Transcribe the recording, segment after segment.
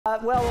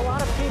Well, a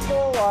lot of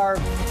people are a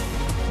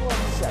little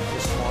upset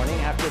this morning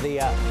after the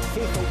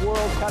FIFA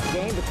World Cup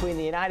game between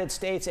the United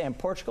States and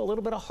Portugal. A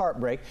little bit of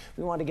heartbreak.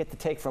 We want to get the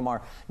take from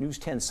our News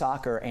 10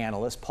 soccer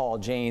analyst, Paul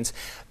Janes.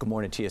 Good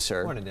morning to you,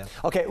 sir. Good morning, Dan.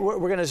 Okay, we're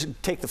going to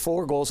take the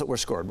 4 goals that were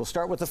scored. We'll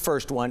start with the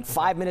first one.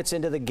 5 minutes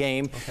into the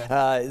game,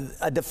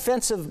 a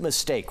defensive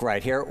mistake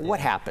right here. What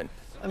happened?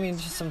 I mean,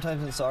 just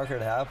sometimes in soccer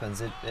it happens.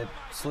 It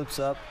slips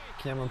up,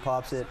 Cameron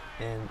pops it,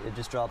 and it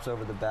just drops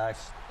over the back.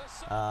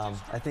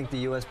 I think the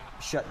U.S.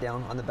 shut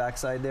down on the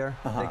backside there.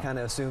 They kind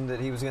of assumed that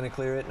he was going to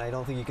clear it, and I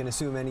don't think you can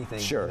assume anything.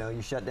 Sure. You know,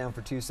 you shut down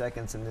for 2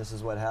 seconds, and this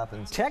is what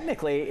happens.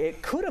 Technically,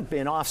 it could have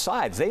been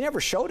offsides. They never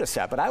showed us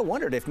that, but I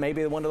wondered if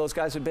maybe one of those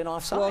guys had been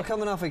offside. Well,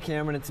 coming off of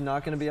Cameron, it's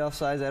not going to be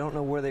offsides. I don't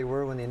know where they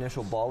were when the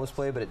initial ball was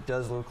played, but it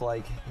does look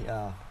like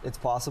it's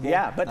possible.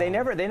 Yeah, but they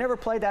never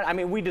played that. I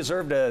mean, we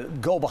deserved to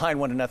go behind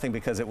 1-0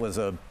 because it was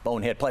a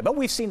bonehead play. But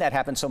we've seen that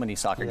happen so many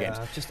soccer games.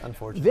 Yeah, just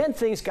unfortunate. Then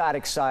things got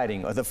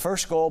exciting. The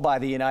first goal by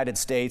the United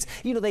States,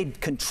 you know, they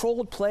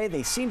controlled play.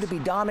 They seemed to be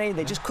dominating.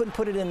 They just couldn't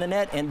put it in the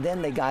net, and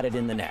then they got it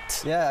in the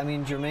net. Yeah, I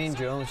mean, Jermaine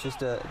Jones,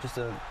 just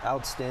an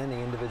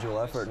outstanding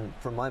individual effort, and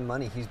for my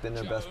money, he's been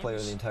their best player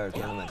in the entire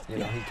tournament. You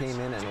know, he came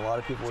in, and a lot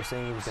of people were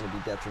saying he was going to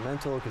be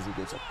detrimental because he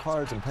gives up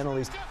cards and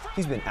penalties.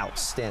 He's been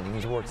outstanding.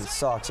 He's worked his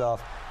socks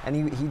off, and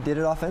he did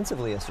it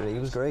offensively yesterday. He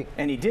was great.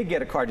 And he did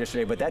get a card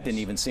yesterday, but that didn't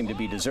even seem to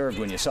be deserved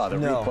when you saw the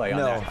replay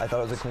on that. No, I thought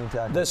it was a clean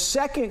tackle. The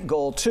second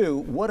goal, too,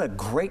 what a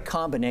great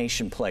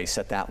combination play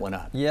set that one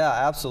up. Yeah,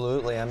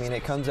 absolutely. I mean,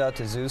 it comes out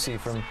to Zusi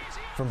from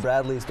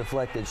Bradley's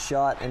deflected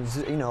shot, and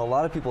you know, a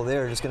lot of people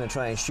there are just going to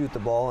try and shoot the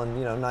ball, and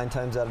you know, 9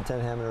 times out of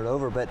 10 hammer it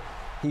over, but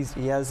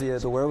he has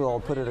the wherewithal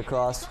to put it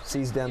across,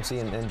 sees Dempsey,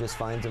 and just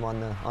finds him on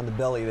the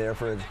belly there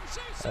for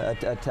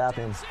a tap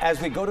in.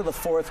 As we go to the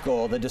fourth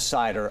goal, the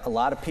decider, a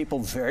lot of people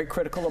very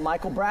critical of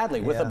Michael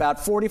Bradley. With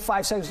about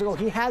 45 seconds to go,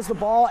 he has the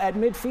ball at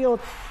midfield,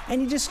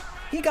 and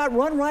he got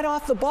run right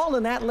off the ball,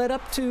 and that led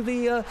up to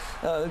the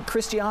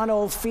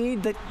Cristiano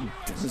feed that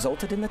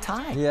resulted in the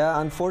tie. Yeah,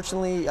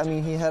 unfortunately, I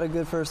mean, he had a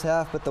good first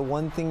half, but the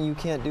one thing you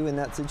can't do in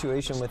that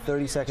situation with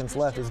 30 seconds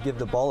left is give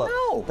the ball up.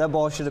 No. That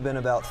ball should have been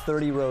about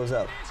 30 rows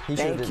up. He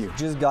should Thank have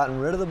just gotten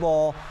rid of the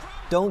ball.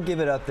 Don't give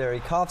it up there. He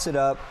coughs it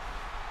up.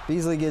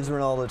 Beasley gives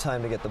Ronaldo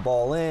time to get the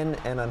ball in,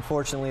 and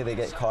unfortunately they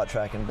get caught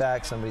tracking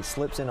back. Somebody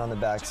slips in on the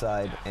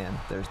backside, and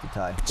there's the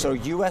tie. So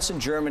U.S.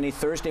 and Germany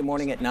Thursday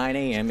morning at 9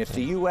 a.m. If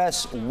the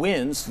U.S.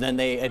 wins, then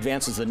they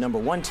advance as the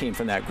 #1 team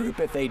from that group.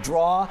 If they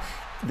draw,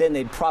 then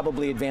they'd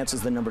probably advance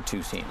as the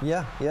 #2 team.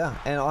 Yeah.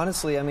 And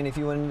honestly, I mean, if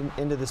you went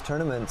into this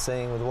tournament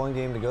saying with 1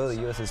 game to go,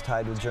 the U.S. is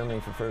tied with Germany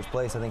for first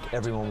place, I think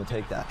everyone would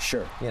take that.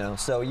 Sure. You know,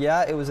 so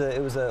yeah, it was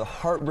a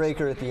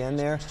heartbreaker at the end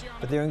there,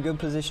 but they're in good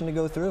position to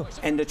go through.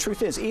 And the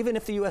truth is, even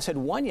if the U.S. had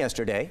won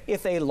yesterday,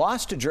 if they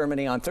lost to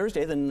Germany on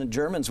Thursday, then the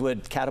Germans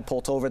would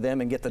catapult over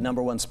them and get the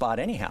 #1 spot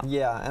anyhow.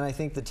 Yeah, and I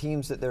think the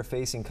teams that they're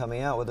facing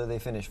coming out, whether they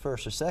finish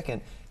first or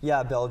second,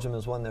 yeah, Belgium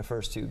has won their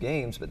first 2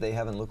 games, but they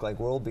haven't looked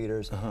like world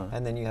beaters.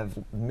 And then you have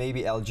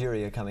maybe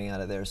Algeria coming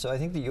out of there. So I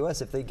think the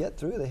U.S., if they get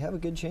through, they have a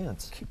good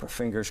chance. Keep our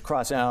fingers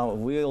crossed. Now,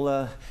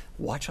 we'll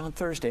watch on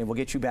Thursday, and we'll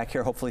get you back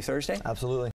here hopefully Thursday. Absolutely.